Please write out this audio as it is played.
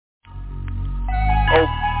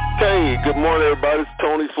Hey, good morning, everybody. It's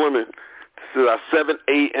Tony Fleming. This is our 7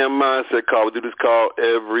 a.m. Mindset Call. We do this call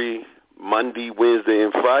every Monday, Wednesday,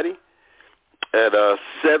 and Friday at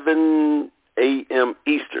 7 a.m.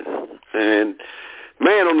 Eastern. And,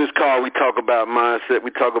 man, on this call, we talk about mindset.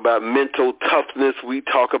 We talk about mental toughness. We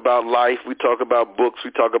talk about life. We talk about books.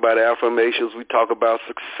 We talk about affirmations. We talk about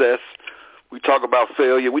success. We talk about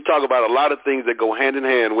failure. We talk about a lot of things that go hand in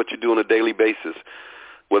hand with what you do on a daily basis,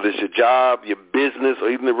 whether it's your job, your business, or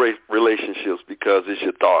even the relationships, because it's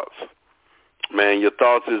your thoughts. Man, your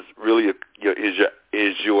thoughts is really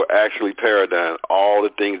your actually paradigm, all the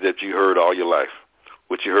things that you heard all your life,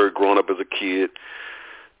 what you heard growing up as a kid,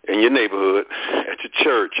 in your neighborhood, at your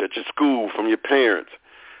church, at your school, from your parents.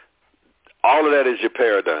 All of that is your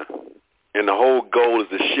paradigm. And the whole goal is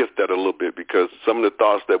to shift that a little bit, because some of the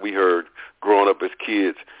thoughts that we heard growing up as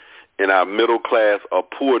kids in our middle class or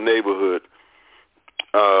poor neighborhood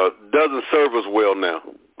doesn't serve us well now.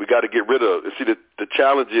 We got to get rid of it. See, the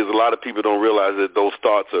challenge is a lot of people don't realize that those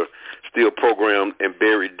thoughts are still programmed and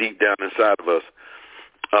buried deep down inside of us.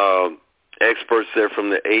 Experts say from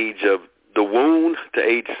the age of the womb to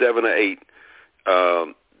age 7 or 8,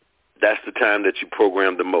 that's the time that you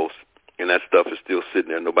program the most. And that stuff is still sitting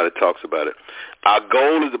there. Nobody talks about it. Our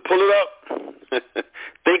goal is to pull it up,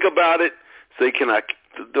 think about it, say,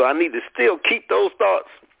 do I need to still keep those thoughts?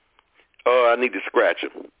 Or I need to scratch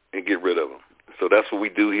them and get rid of them. So that's what we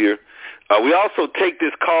do here. We also take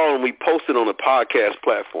this call and we post it on a podcast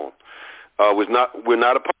platform. We're not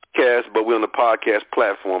a podcast, but we're on a podcast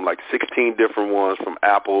platform, like 16 different ones, from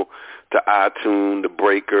Apple to iTunes to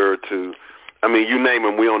Breaker to, you name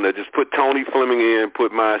them, we're on there. Just put Tony Fleming in,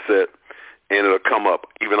 put Mindset, and it'll come up.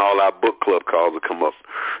 Even all our book club calls will come up.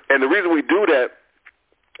 And the reason we do that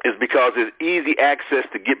is because it's easy access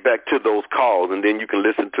to get back to those calls, and then you can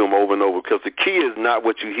listen to them over and over, because the key is not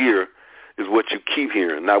what you hear, is what you keep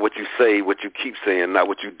hearing, not what you say, what you keep saying, not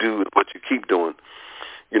what you do, what you keep doing.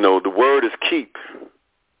 The word is keep.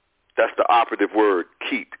 That's the operative word,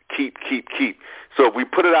 keep. So if we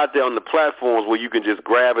put it out there on the platforms where you can just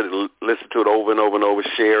grab it and listen to it over and over and over,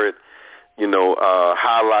 share it,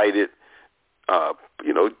 highlight it,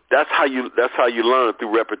 that's how you learn,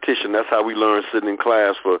 through repetition. That's how we learn sitting in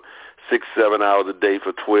class for 6-7 hours a day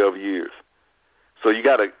for 12 years. So you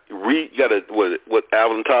gotta what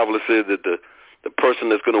Alvin Toffler said, that the person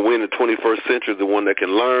that's going to win the 21st century is the one that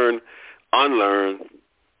can learn, unlearn,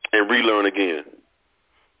 and relearn again.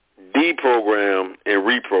 Deprogram and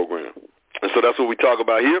reprogram. And so that's what we talk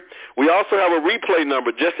about here. We also have a replay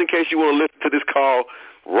number, just in case you want to listen to this call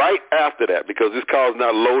right after that, because this call is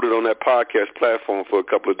not loaded on that podcast platform for a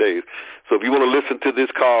couple of days. So if you want to listen to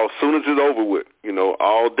this call as soon as it's over with,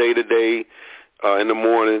 all day today, in the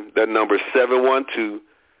morning, that number is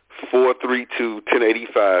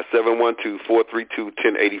 712-432-1085,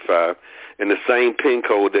 712-432-1085, and the same PIN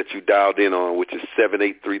code that you dialed in on, which is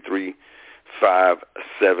 783357#.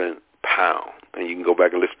 And you can go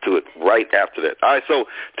back and listen to it right after that. All right, so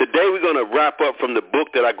today we're going to wrap up from the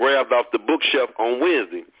book that I grabbed off the bookshelf on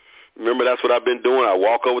Wednesday. Remember, that's what I've been doing. I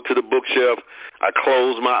walk over to the bookshelf. I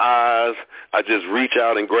close my eyes. I just reach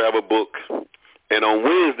out and grab a book. And on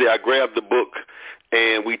Wednesday, I grabbed the book,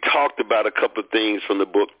 and we talked about a couple of things from the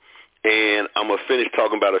book. And I'm going to finish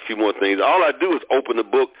talking about a few more things. All I do is open the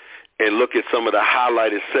book and look at some of the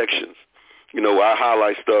highlighted sections. I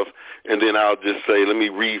highlight stuff, and then I'll just say, let me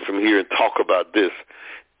read from here and talk about this.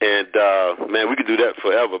 And, man, we could do that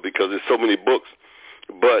forever, because there's so many books.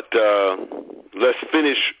 But let's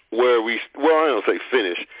finish I don't say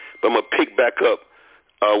finish, but I'm going to pick back up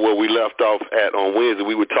where we left off at on Wednesday.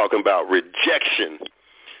 We were talking about rejection.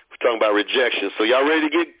 We're talking about rejection. So y'all ready to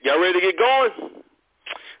get going?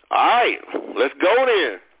 All right, let's go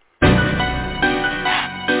then.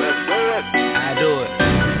 Let's do it. I do it.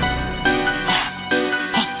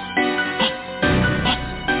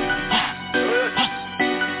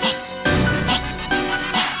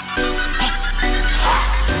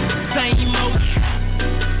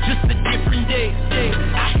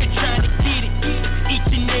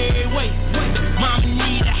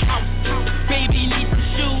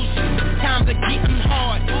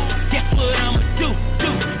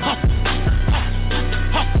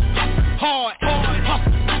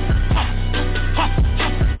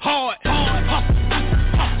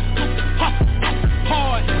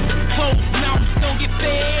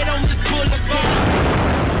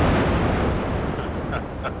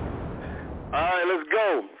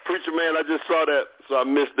 Man, I just saw that, so I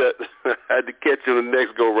missed that. I had to catch you in the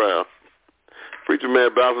next go-round. Preacher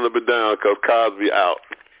Man bouncing up and down because Cosby out.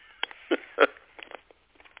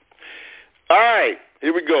 All right,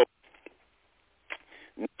 here we go.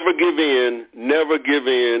 Never give in, never give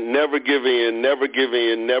in, never give in, never give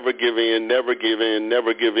in, never give in, never give in,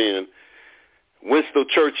 never give in. Winston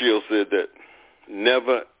Churchill said that.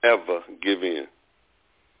 Never, ever give in.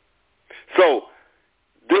 So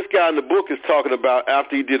this guy in the book is talking about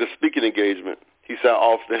after he did a speaking engagement, he said, I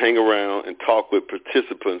often hang around and talk with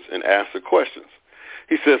participants and answer questions.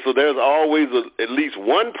 He says, so there's always at least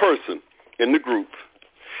one person in the group,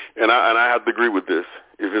 and I have to agree with this,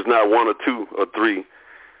 if it's not one or two or three,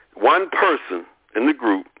 one person in the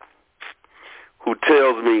group who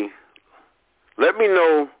tells me, let me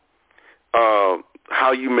know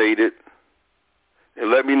how you made it, and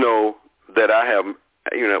let me know that I have,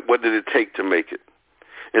 what did it take to make it?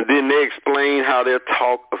 And then they explain how their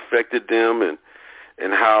talk affected them and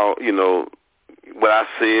how, what I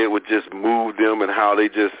said would just move them and how they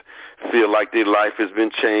just feel like their life has been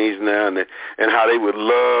changed now and how they would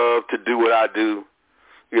love to do what I do.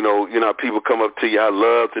 People come up to you, I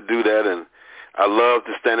love to do that, and I love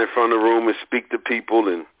to stand in front of the room and speak to people,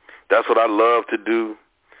 and that's what I love to do.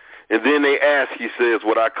 And then they ask, he says,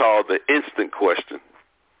 what I call the instant question.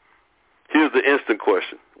 Here's the instant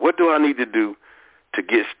question. What do I need to do to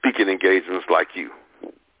get speaking engagements like you?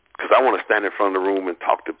 Because I want to stand in front of the room and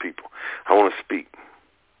talk to people. I want to speak.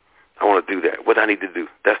 I want to do that. What do I need to do?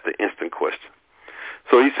 That's the instant question.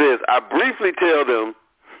 So he says, I briefly tell them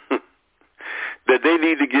that they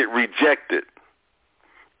need to get rejected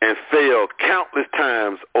and fail countless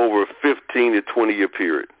times over a 15 to 20-year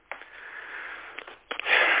period.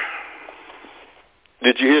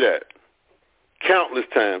 Did you hear that? Countless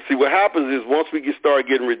times. See, what happens is once we start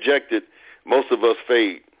getting rejected, most of us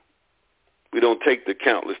fade. We don't take the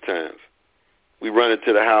countless times. We run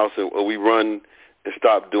into the house or we run and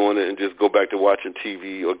stop doing it and just go back to watching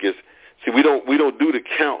TV or we don't do the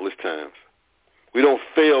countless times. We don't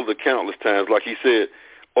fail the countless times, like he said,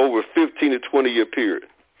 over 15 to 20-year period.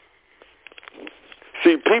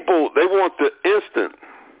 See, people, they want the instant,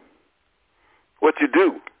 what you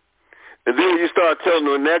do. And then when you start telling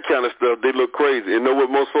them that kind of stuff, they look crazy. And know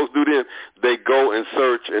what most folks do then? They go and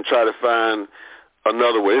search and try to find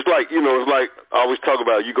another way. It's like, I always talk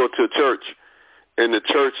about, you go to a church, and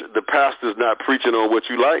the pastor's not preaching on what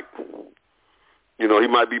you like. He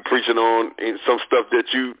might be preaching on some stuff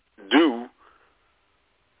that you do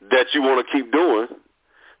that you want to keep doing.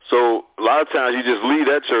 So a lot of times you just leave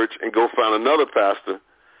that church and go find another pastor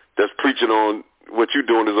that's preaching on what you're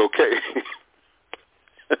doing is okay.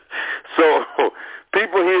 So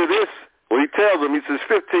people hear this when he tells them, he says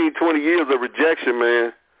 15, 20 years of rejection,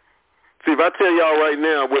 man. See, if I tell y'all right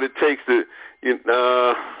now what it takes to,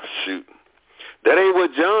 shoot, that ain't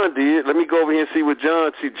what John did. Let me go over here and see what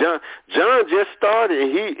John, John just started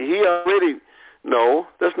and he already, no,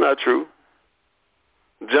 that's not true.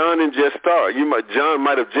 John didn't just start. John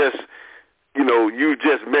might have just, you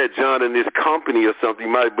just met John in this company or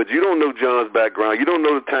something, but you don't know John's background. You don't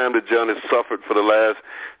know the time that John has suffered for the last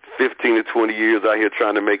 15 to 20 years out here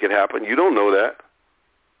trying to make it happen. You don't know that.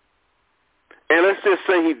 And let's just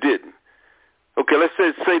say he didn't. Okay, let's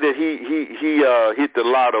just say that he hit the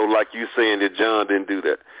lotto like you saying that John didn't do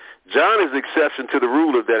that. John is the exception to the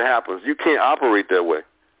rule if that happens. You can't operate that way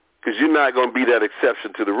because you're not going to be that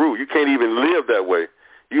exception to the rule. You can't even live that way.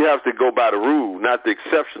 You have to go by the rule, not the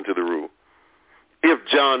exception to the rule. If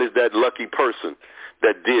John is that lucky person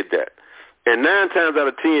that did that. And 9 times out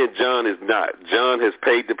of 10, John is not. John has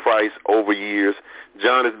paid the price over years.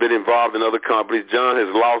 John has been involved in other companies. John has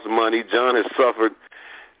lost money. John has suffered.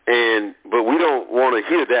 But we don't want to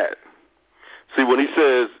hear that. See, when he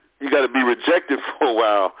says you got to be rejected for a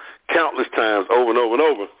while, countless times, over and over and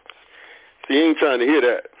over, see, he ain't trying to hear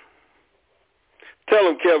that. Tell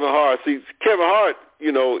him Kevin Hart. See, Kevin Hart, he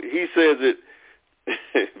says it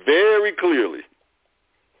very clearly.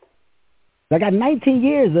 I got 19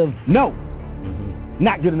 years of no,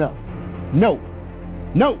 not good enough. No,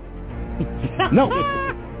 no,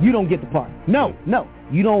 you don't get the part. No,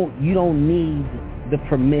 you don't need the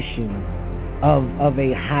permission of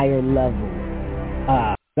a higher level.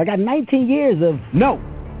 I got 19 years of no,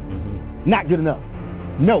 not good enough.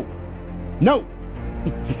 No,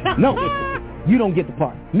 you don't get the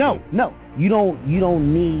part. No, you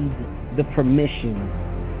don't need the permission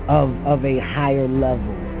of a higher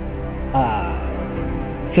level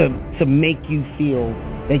to make you feel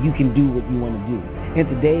that you can do what you want to do. In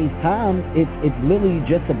today's time, it's literally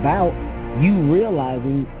just about you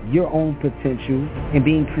realizing your own potential and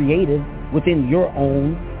being creative within your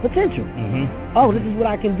own potential. Mm-hmm. Oh, this is what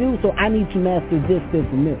I can do, so I need to master this,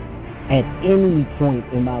 and this. At any point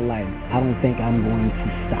in my life, I don't think I'm going to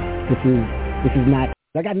stop. This is not.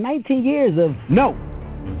 I got 19 years of no,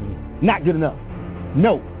 not good enough.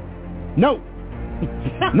 No,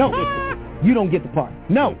 No, you don't get the part.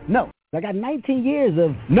 No. I got 19 years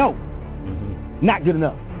of no. Not good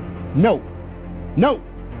enough. No. No.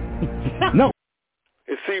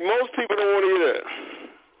 And see, most people don't want to hear that.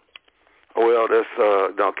 Well, that's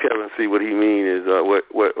now Kevin. See what he mean is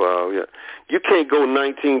yeah. You can't go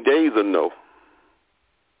 19 days of no.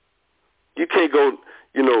 You can't go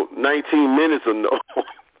 19 minutes of no.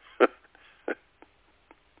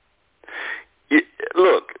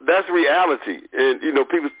 Look, that's reality, and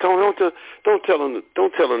people don't tell them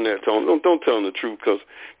that, Tony. Don't tell them the truth, because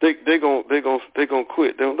they gonna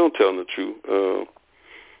quit. Don't tell them the truth.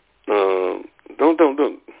 Don't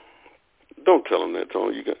tell them that,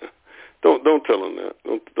 Tony. Don't tell them that.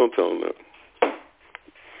 Don't tell them that.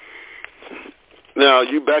 Now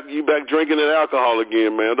you back drinking that alcohol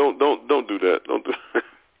again, man. Don't do that. Don't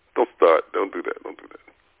start. Don't do that.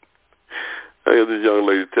 I hear this young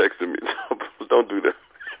lady texting me. Don't do that.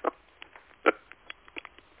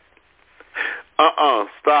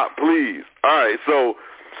 Stop, please. All right, so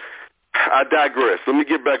I digress. Let me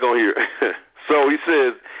get back on here. So he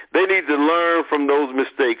says they need to learn from those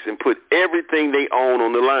mistakes and put everything they own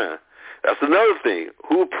on the line. That's another thing.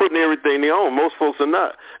 Who are putting everything they own? Most folks are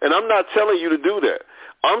not. And I'm not telling you to do that.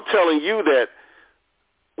 I'm telling you that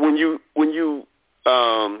when you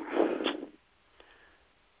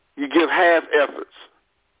give half efforts,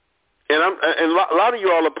 and a lot of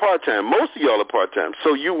you all are part-time. Most of you all are part-time,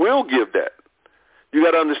 so you will give that. You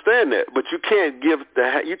got to understand that, but you can't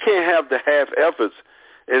have the half efforts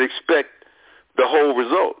and expect the whole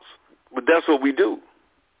results. But that's what we do.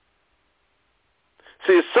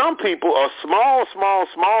 See, some people are small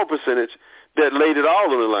percentage that laid it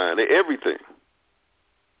all on the line, everything.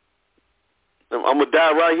 I'm going to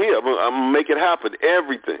die right here. I'm going to make it happen,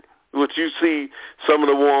 everything. What you see, some of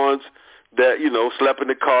the ones that, slept in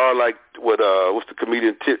the car, like what's the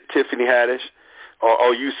comedian Tiffany Haddish,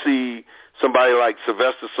 or you see somebody like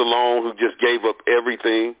Sylvester Stallone who just gave up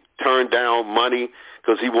everything, turned down money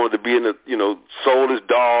because he wanted to be in the, sold his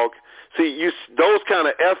dog. See, those kind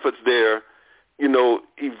of efforts there,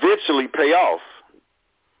 eventually pay off.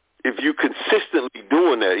 If you consistently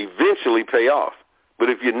doing that, eventually pay off. But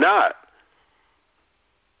if you're not,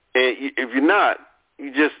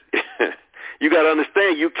 you just you got to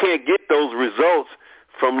understand you can't get those results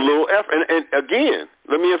from little effort. And again,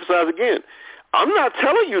 let me emphasize again, I'm not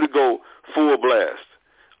telling you to go full blast.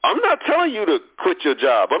 I'm not telling you to quit your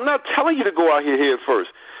job. I'm not telling you to go out here head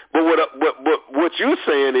first. But what you're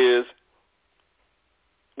saying is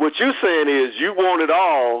you want it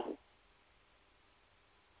all,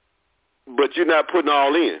 but you're not putting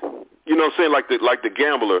all in. You know what I'm saying? Like the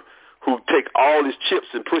gambler who take all his chips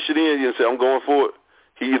and push it in and say, I'm going for it.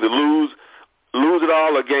 He either lose it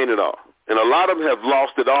all or gain it all. And a lot of them have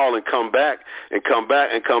lost it all and come back and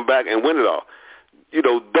win it all.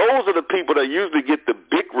 Those are the people that usually get the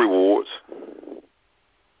big rewards.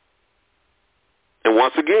 And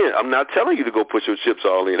once again, I'm not telling you to go put your chips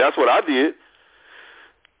all in. That's what I did.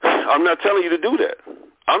 I'm not telling you to do that.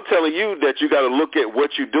 I'm telling you that you got to look at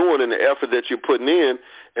what you're doing and the effort that you're putting in,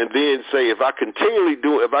 and then say, if I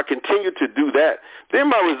continue to do that, then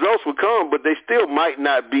my results will come, but they still might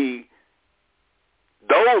not be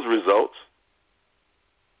those results,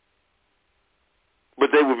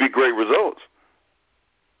 but they will be great results.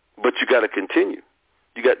 But you got to continue.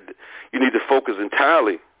 You need to focus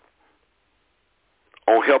entirely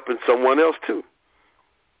on helping someone else too,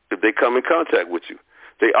 if they come in contact with you.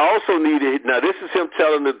 They also need it. Now, this is him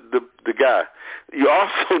telling the guy, you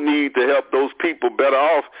also need to help those people better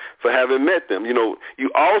off for having met them. You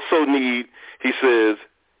also need, he says,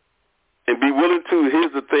 and be willing to,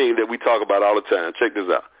 here's the thing that we talk about all the time. Check this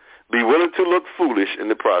out. Be willing to look foolish in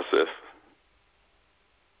the process.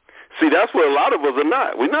 See, that's what a lot of us are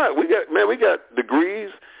not. We got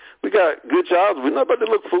degrees. We got good jobs. We're not about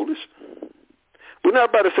to look foolish. We're not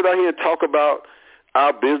about to sit out here and talk about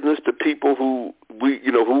our business to people who we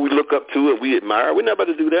look up to and we admire. We're not about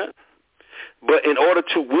to do that. But in order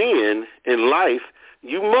to win in life,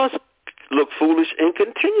 you must look foolish and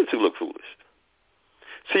continue to look foolish.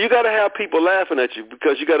 So you got to have people laughing at you,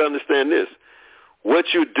 because you got to understand this.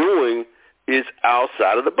 What you're doing is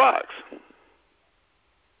outside of the box.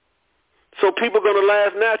 So people are going to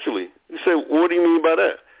laugh naturally. You say, what do you mean by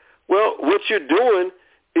that? Well, what you're doing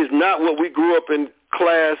is not what we grew up in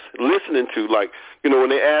class listening to. Like, when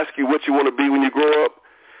they ask you what you want to be when you grow up,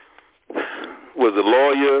 was a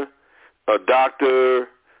lawyer, a doctor,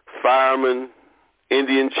 fireman,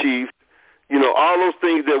 Indian chief, all those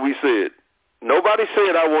things that we said. Nobody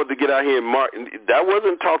said I wanted to get out here and mark. That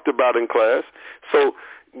wasn't talked about in class. So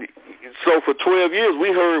So for 12 years, we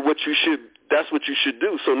heard that's what you should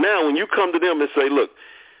do. So now when you come to them and say, look,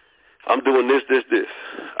 I'm doing this.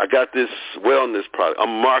 I got this wellness product.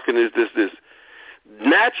 I'm marketing this.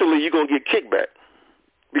 Naturally, you're going to get kickback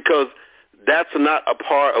because that's not a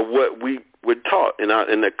part of what we were taught in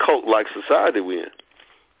the cult-like society we're in.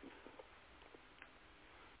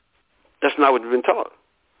 That's not what we've been taught.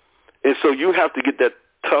 And so you have to get that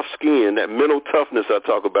tough skin, that mental toughness I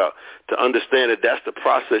talk about, to understand that that's the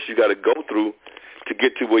process you got to go through to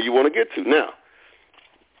get to where you want to get to. Now,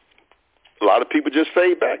 a lot of people just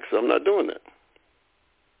fade back, so I'm not doing that.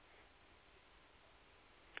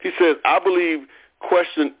 He says, I believe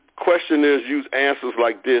questioners use answers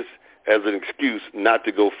like this as an excuse not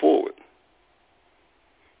to go forward.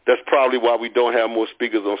 That's probably why we don't have more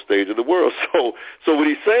speakers on stage of the world. So what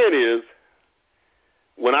he's saying is,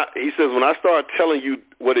 when I start telling you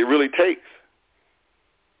what it really takes,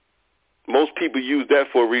 most people use that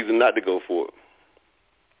for a reason not to go forward.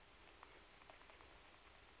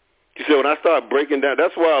 He said, when I start breaking down,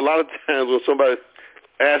 that's why a lot of times when somebody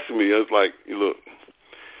asks me, it's like, look,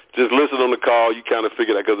 just listen on the call, you kind of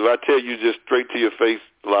figure that. Because if I tell you just straight to your face,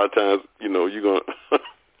 a lot of times, you're going to,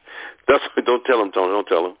 that's why, don't tell them, Tony, don't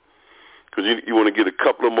tell them. Because you want to get a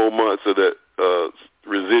couple of more months of that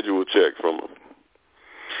residual check from them.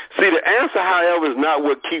 See, the answer, however, is not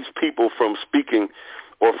what keeps people from speaking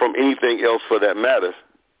or from anything else for that matter.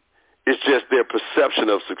 It's just their perception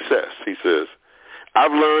of success, he says.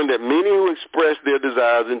 I've learned that many who express their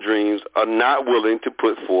desires and dreams are not willing to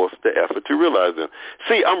put forth the effort to realize them.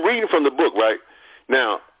 See, I'm reading from the book, right?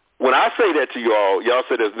 Now, when I say that to y'all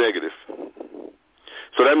say that's negative.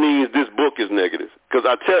 So that means this book is negative. Because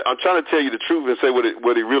I'm trying to tell you the truth and say what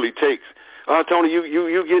it really takes. Oh, Tony,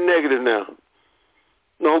 you get negative now.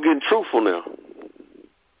 No, I'm getting truthful now.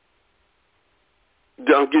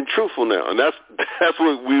 I'm getting truthful now, and that's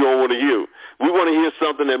what we don't want to hear. We want to hear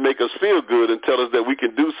something that make us feel good and tell us that we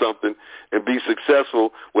can do something and be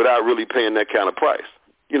successful without really paying that kind of price.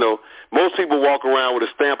 Most people walk around with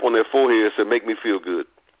a stamp on their forehead and say, make me feel good.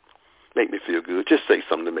 Make me feel good. Just say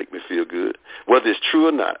something to make me feel good. Whether it's true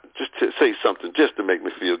or not, just say something just to make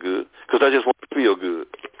me feel good because I just want to feel good.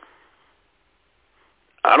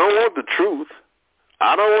 I don't want the truth.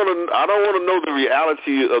 I don't want to know the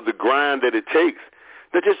reality of the grind that it takes.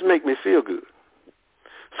 That just make me feel good.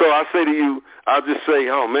 So I say to you, I'll just say,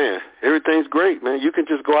 oh, man, everything's great, man. You can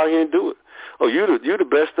just go out here and do it. Oh, you're the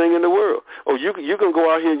best thing in the world. Oh, you can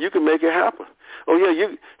go out here and you can make it happen. Oh, yeah,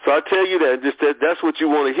 so I tell you that's what you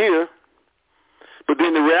want to hear. But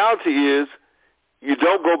then the reality is you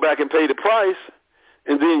don't go back and pay the price,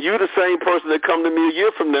 and then you're the same person that come to me a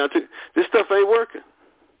year from now. This stuff ain't working.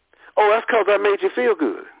 Oh, that's because I made you feel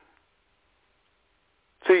good.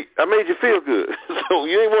 See, I made you feel good. So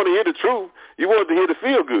you didn't want to hear the truth. You wanted to hear the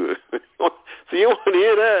feel good. So you want to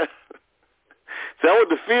hear that. So I want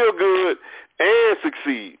to feel good and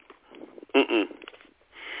succeed.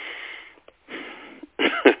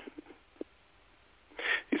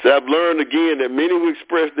 He said, I've learned again that many who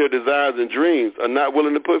express their desires and dreams are not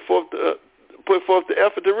willing to put forth the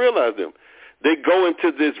effort to realize them. They go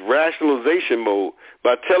into this rationalization mode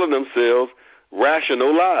by telling themselves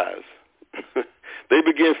rational lies. They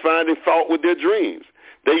begin finding fault with their dreams.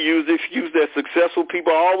 They use the excuse that successful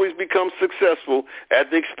people always become successful at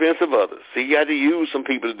the expense of others. See, you got to use some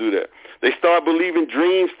people to do that. They start believing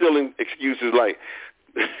dream-stealing excuses like,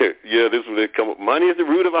 yeah, this is where they come up. Money is the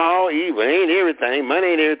root of all evil. It ain't everything. Money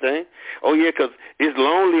ain't everything. Oh, yeah, because it's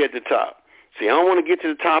lonely at the top. See, I don't want to get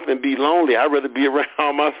to the top and be lonely. I'd rather be around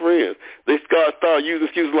all my friends. They start using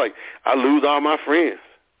excuses like, I lose all my friends.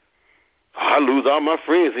 I lose all my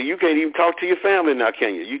friends, and you can't even talk to your family now,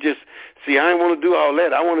 can you? You just, see, I didn't want to do all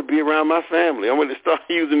that. I want to be around my family. I want to start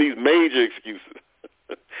using these major excuses.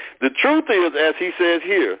 The truth is, as he says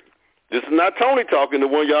here, this is not Tony talking, the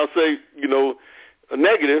one y'all say,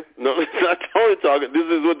 negative. No, it's not Tony talking. This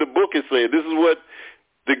is what the book is saying. This is what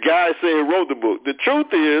the guy saying who wrote the book. The truth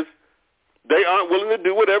is, they aren't willing to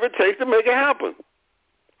do whatever it takes to make it happen.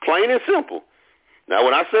 Plain and simple. Now,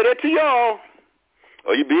 when I say that to y'all,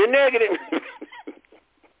 are you being negative?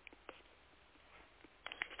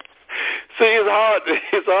 See,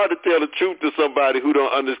 it's hard to tell the truth to somebody who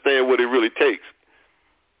don't understand what it really takes.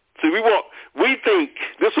 See, we think,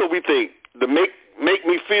 this is what we think, the make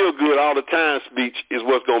me feel good all the time speech is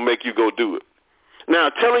what's going to make you go do it. Now,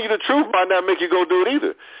 telling you the truth might not make you go do it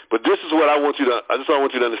either. But this is what I want you to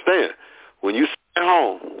understand. When you sit at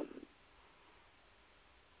home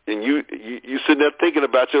and you sitting there thinking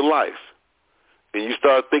about your life, and you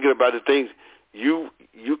start thinking about the things you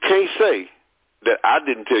can't say that I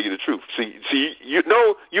didn't tell you the truth. See, you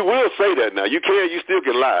know, you will say that now. You still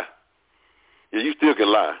can lie. Yeah, you still can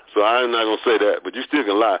lie. So I'm not going to say that, but you still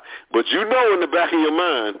can lie. But you know in the back of your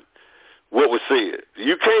mind what was said.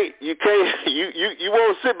 You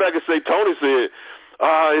won't sit back and say, Tony said,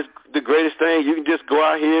 it's the greatest thing. You can just go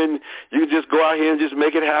out here and just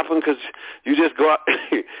make it happen because you just go out.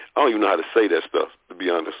 I don't even know how to say that stuff, to be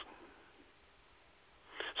honest.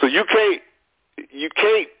 So you can't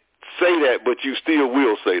say that, but you still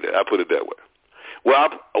will say that. I put it that way. Well,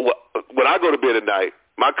 when I go to bed at night,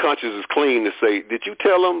 my conscience is clean to say, did you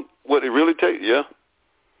tell them what it really takes? Yeah.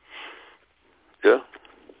 Yeah.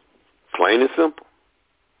 Plain and simple.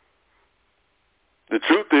 The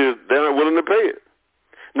truth is they're not willing to pay it.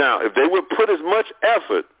 Now, if they would put as much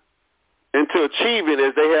effort into achieving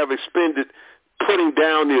as they have expended putting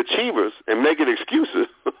down the achievers and making excuses,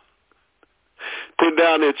 putting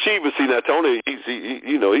down the achievers, see, now Tony,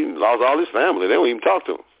 he lost all his family. They don't even talk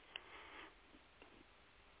to him.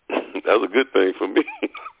 That was a good thing for me.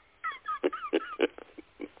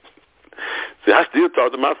 See, I still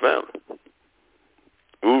talk to my family.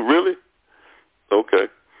 Ooh, really? Okay.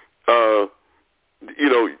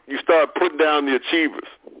 You start putting down the achievers.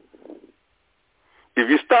 If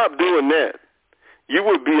you stop doing that, you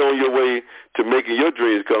would be on your way to making your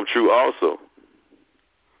dreams come true also.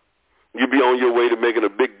 You'd be on your way to making a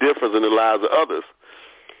big difference in the lives of others.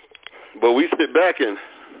 But we sit back and...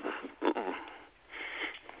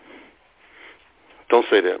 Don't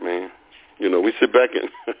say that, man. We sit back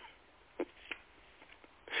and...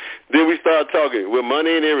 Then we start talking. Well,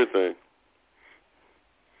 money ain't everything.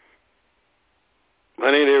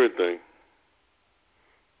 Money ain't everything.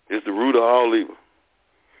 It's the root of all evil.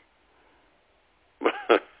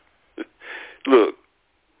 Look,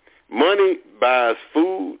 money buys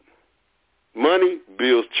food. Money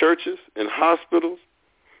builds churches and hospitals,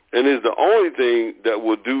 and is the only thing that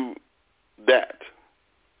will do that.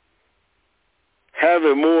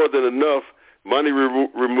 Having more than enough money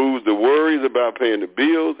removes the worries about paying the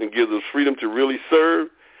bills and gives us freedom to really serve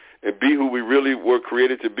and be who we really were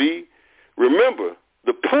created to be. Remember,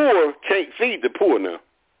 the poor can't feed the poor now.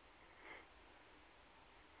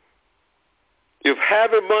 If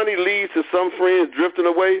having money leads to some friends drifting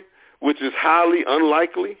away, which is highly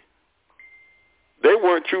unlikely, they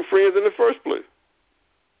weren't true friends in the first place.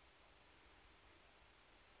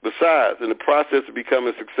 Besides, in the process of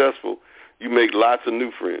becoming successful, you make lots of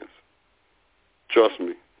new friends. Trust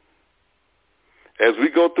me. As we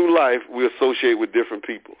go through life, we associate with different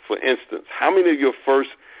people. For instance, how many of your first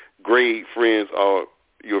grade friends are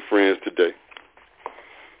your friends today?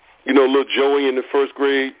 Little Joey in the first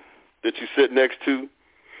grade that you sit next to?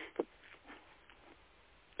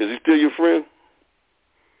 Is he still your friend?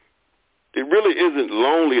 It really isn't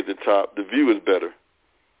lonely at the top. The view is better.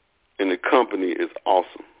 And the company is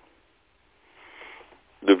awesome.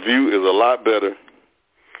 The view is a lot better.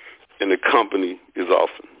 And the company is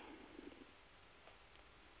awesome.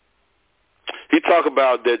 He talked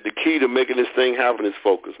about that the key to making this thing happen is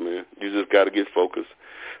focus, man. You just got to get focused.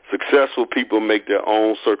 Successful people make their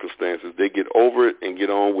own circumstances. They get over it and get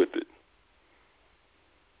on with it.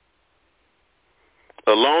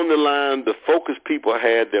 Along the line, the focused people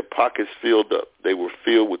had their pockets filled up. They were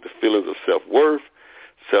filled with the feelings of self-worth,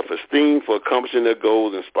 self-esteem for accomplishing their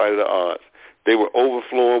goals in spite of the odds. They were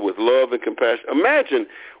overflowing with love and compassion. Imagine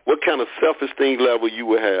what kind of self-esteem level you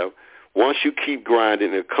would have once you keep grinding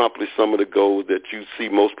and accomplish some of the goals that you see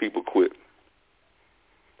most people quit.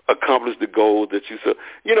 Accomplish the goals that you saw.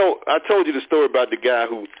 I told you the story about the guy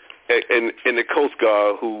who, in the Coast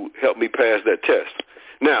Guard, who helped me pass that test.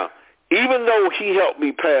 Now, even though he helped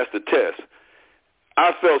me pass the test,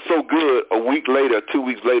 I felt so good a week later, 2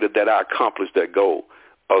 weeks later, that I accomplished that goal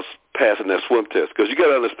of passing that swim test. Because you got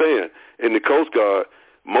to understand, in the Coast Guard,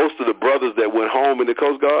 most of the brothers that went home in the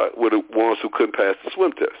Coast Guard were the ones who couldn't pass the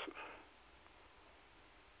swim test.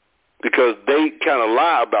 Because they kind of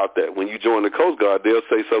lie about that. When you join the Coast Guard, they'll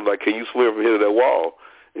say something like, can you swim from here to that wall?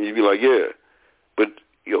 And you'd be like, yeah. But,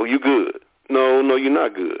 you good. No, you're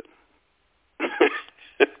not good.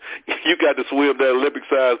 You got to swim that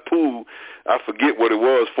Olympic-sized pool, I forget what it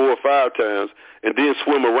was, 4 or 5 times, and then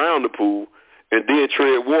swim around the pool, and then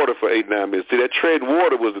tread water for 8-9 minutes. See, that tread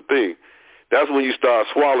water was the thing. That's when you start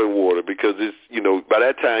swallowing water because it's, by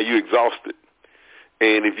that time you're exhausted.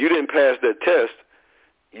 And if you didn't pass that test,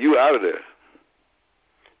 you out of there.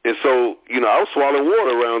 And so, I was swallowing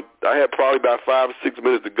water around, I had probably about 5 or 6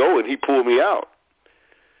 minutes to go, and he pulled me out.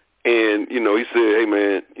 And, he said, hey,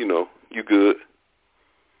 man, you good.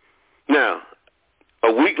 Now,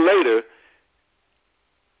 a week later,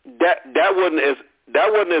 that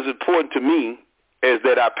wasn't as important to me as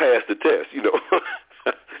that I passed the test, you know.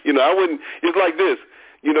 You know, I wouldn't, it's like this,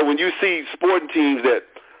 you know, when you see sporting teams that,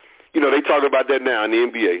 you know, they talk about that now in the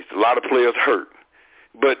NBA, a lot of players hurt.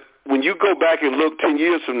 But when you go back and look 10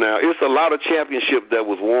 years from now, it's a lot of championships that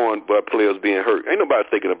was won by players being hurt. Ain't nobody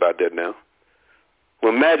thinking about that now.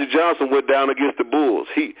 When Magic Johnson went down against the Bulls,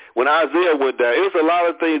 when Isaiah went down, it's a lot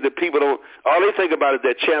of things that people don't, all they think about is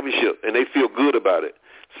that championship, and they feel good about it.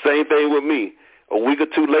 Same thing with me. A week or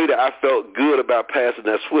two later, I felt good about passing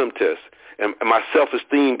that swim test, and my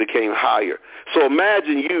self-esteem became higher. So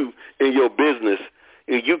imagine you in your business,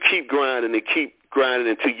 and you keep grinding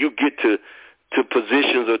until you get to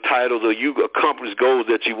positions or titles, or you accomplish goals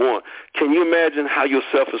that you want. Can you imagine how your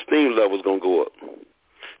self-esteem level is going to go up?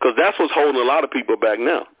 Because that's what's holding a lot of people back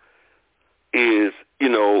now is, you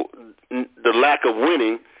know, the lack of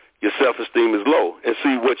winning, your self-esteem is low. And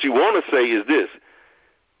see, what you want to say is this,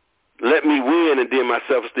 let me win and then my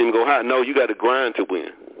self-esteem go high. No, you got to grind to win.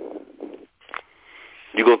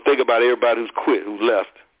 You're going to think about everybody who's quit, who's left,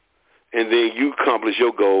 and then you accomplish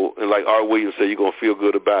your goal, and like Art Williams said, you're going to feel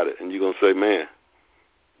good about it, and you're going to say, man,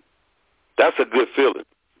 that's a good feeling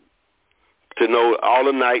to know all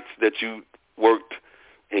the nights that you worked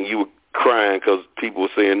and you were crying because people were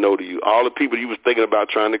saying no to you. All the people you was thinking about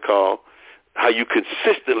trying to call, how you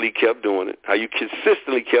consistently kept doing it, how you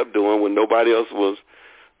consistently kept doing when nobody else was,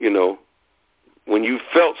 you know, when you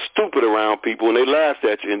felt stupid around people and they laughed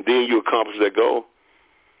at you and then you accomplished that goal.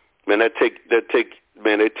 Man, they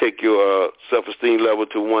take your self-esteem level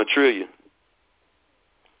to 1 trillion.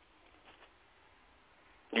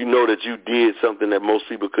 You know that you did something that most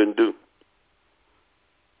people couldn't do.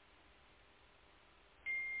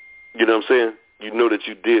 You know what I'm saying? You know that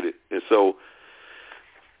you did it. And so,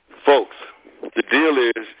 folks, the deal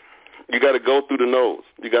is you got to go through the no's.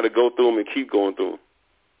 You got to go through them and keep going through them.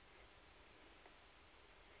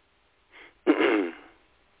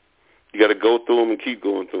 You got to go through them and keep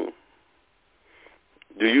going through them.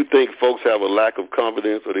 Do you think folks have a lack of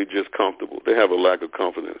confidence or they just comfortable? They have a lack of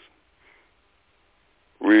confidence.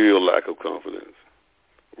 Real lack of confidence.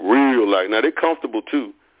 Real lack. Now, they're comfortable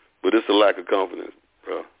too, but it's a lack of confidence,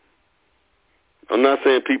 bro. I'm not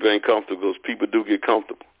saying people ain't comfortable because people do get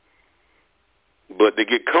comfortable. But they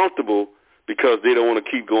get comfortable because they don't want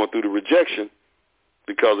to keep going through the rejection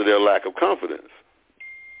because of their lack of confidence.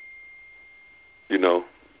 You know,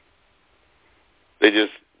 they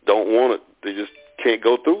just don't want it. They just can't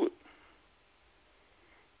go through it.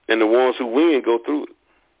 And the ones who win go through it.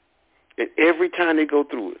 And every time they go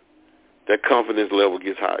through it, that confidence level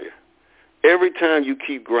gets higher. Every time you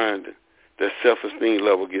keep grinding, that self-esteem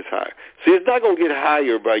level gets higher. See, it's not going to get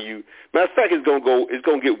higher by you. Matter of fact, it's going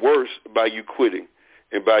to get worse by you quitting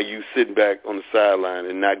and by you sitting back on the sideline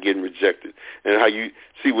and not getting rejected. And how you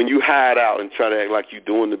see when you hide out and try to act like you're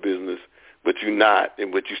doing the business, but you're not,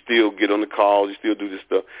 but you still get on the calls, you still do this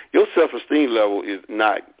stuff. Your self-esteem level is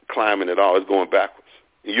not climbing at all. It's going backwards.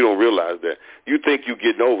 And you don't realize that. You think you're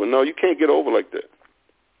getting over. No, you can't get over like that.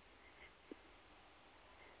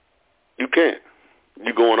 You can't.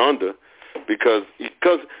 You're going under because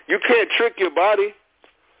you can't trick your body.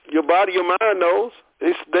 Your body, your mind knows.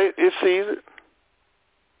 It sees it.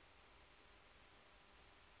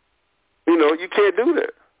 You know, you can't do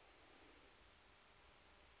that.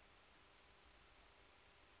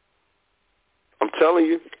 I'm telling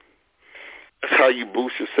you, that's how you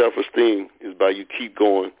boost your self-esteem is by you keep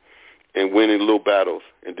going and winning little battles,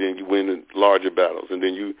 and then you win the larger battles, and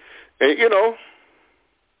then you know,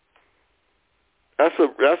 that's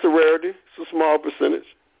a rarity. It's a small percentage.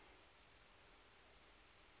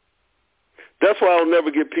 That's why I'll never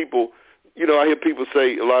get people, you know, I hear people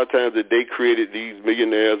say a lot of times that they created these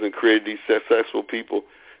millionaires and created these successful people.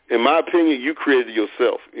 In my opinion, you created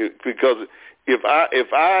yourself, because if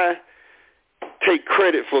I take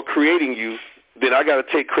credit for creating you, then I got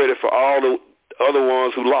to take credit for all the other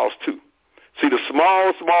ones who lost too. See, the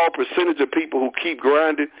small percentage of people who keep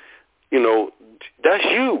grinding, you know, that's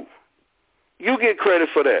you. You get credit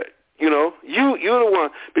for that. You know, you're the one.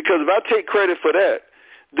 Because if I take credit for that,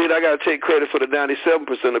 then I got to take credit for the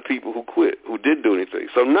 97% of people who quit, who didn't do anything.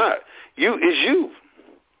 So not. It's you.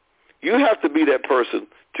 You have to be that person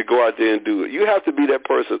to go out there and do it. You have to be that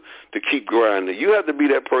person to keep grinding. You have to be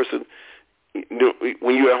that person, you know,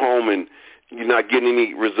 when you're at home and you're not getting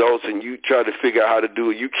any results and you try to figure out how to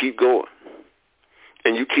do it, you keep going.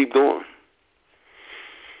 And you keep going.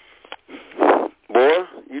 Boy,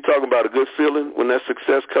 you talking about a good feeling when that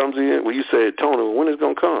success comes in, when you say, Tony, when is it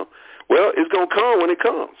going to come? Well, it's going to come when it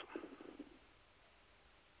comes.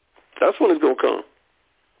 That's when it's going to come.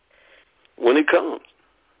 When it comes.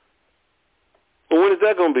 But when is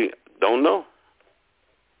that going to be? Don't know.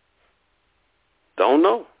 Don't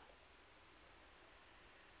know.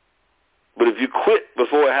 But if you quit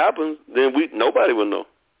before it happens, then nobody will know.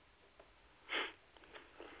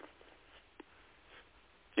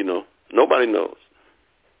 You know, nobody knows.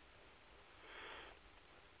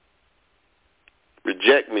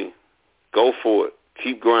 Reject me. Go for it.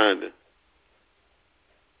 Keep grinding.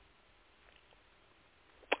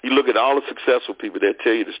 You look at all the successful people, they'll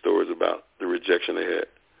tell you the stories about the rejection they had.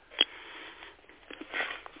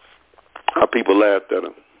 How people laughed at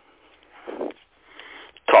them,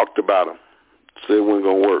 talked about them, said it wasn't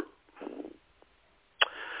going to work.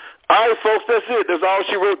 All right, folks, that's it. That's all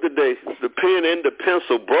she wrote today. The pen and the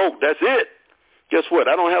pencil broke. That's it. Guess what?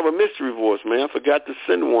 I don't have a mystery voice, man. I forgot to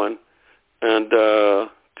send one. And,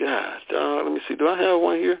 gosh, let me see. Do I have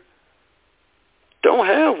one here? Don't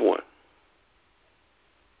have one.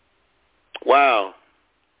 Wow.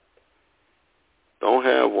 Don't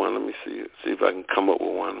have one. Let me see if I can come up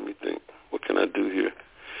with one. Let me think. What can I do here?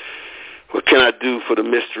 What can I do for the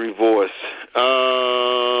mystery voice?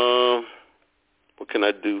 What can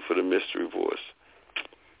I do for the mystery voice?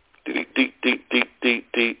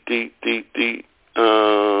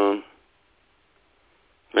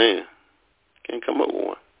 Man, can't come up with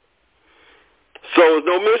one. So there's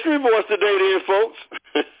no mystery voice today then, folks.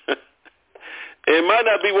 It might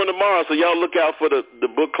not be one tomorrow, so y'all look out for the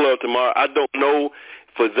book club tomorrow. I don't know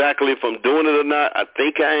for exactly if I'm doing it or not. I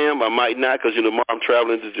think I am. I might not because, tomorrow I'm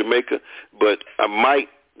traveling to Jamaica. But I might.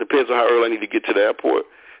 Depends on how early I need to get to the airport.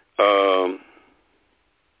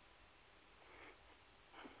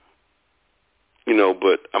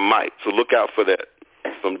 But I might. So look out for that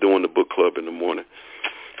if I'm doing the book club in the morning.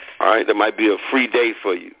 All right? That might be a free day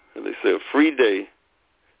for you. And they say a free day.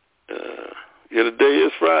 The day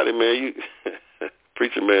is Friday, man.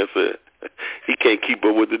 Preacher man said he can't keep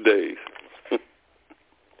up with the days.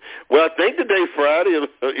 Well, I think the day Friday.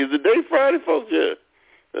 Is the day Friday, folks? Yeah,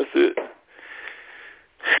 that's it.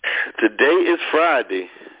 Today is Friday.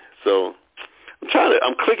 So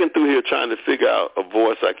I'm clicking through here trying to figure out a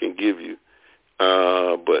voice I can give you.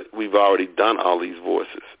 But we've already done all these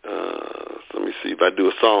voices. So let me see if I do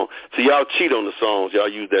a song. See, y'all cheat on the songs. Y'all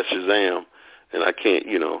use that Shazam. And I can't,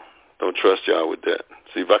 don't trust y'all with that.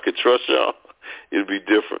 See, if I could trust y'all, it'd be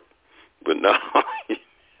different. But no.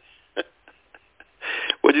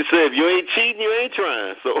 What you say? If you ain't cheating, you ain't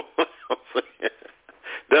trying. So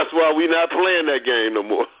that's why we not playing that game no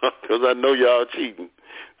more, because I know y'all cheating.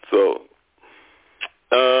 So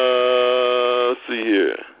let's see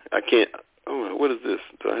here. I can't. Oh, what is this?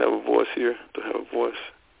 Do I have a voice here? Do I have a voice?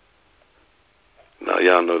 No,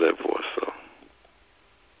 y'all know that voice. So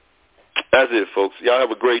that's it, folks. Y'all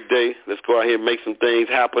have a great day. Let's go out here and make some things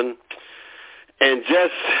happen. And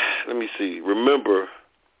just, let me see, remember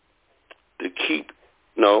to keep,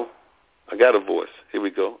 no, I got a voice. Here we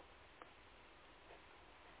go.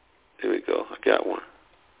 Here we go. I got one.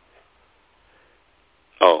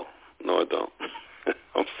 Oh, no, I don't.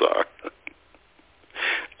 I'm sorry.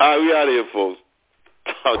 All right, we out of here, folks.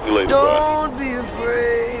 Talk to you later. Don't be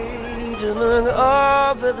afraid to look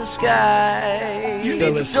up at the sky.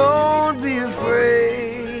 Don't be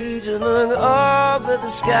afraid to look up at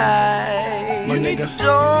the sky.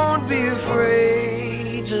 Don't be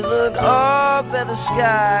afraid to look up at the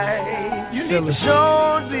sky.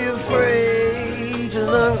 Don't be afraid to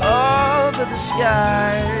look up at the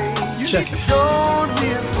sky. Don't be afraid to look up at the sky. Don't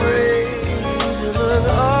be afraid to look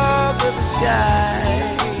up at the sky.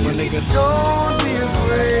 Don't be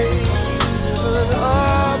afraid to look up at the sky. Don't be afraid to look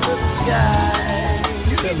up at the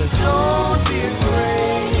sky. Don't be afraid to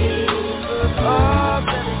look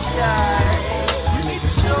up at the sky.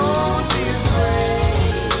 Don't be afraid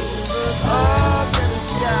to look up at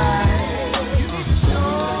the sky.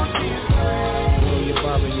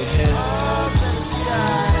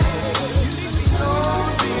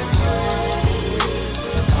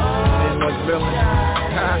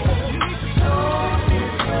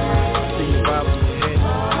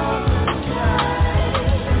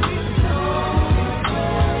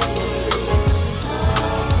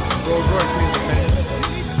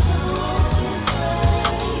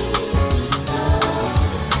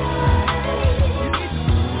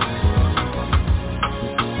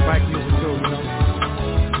 Music too,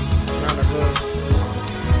 Round the hood.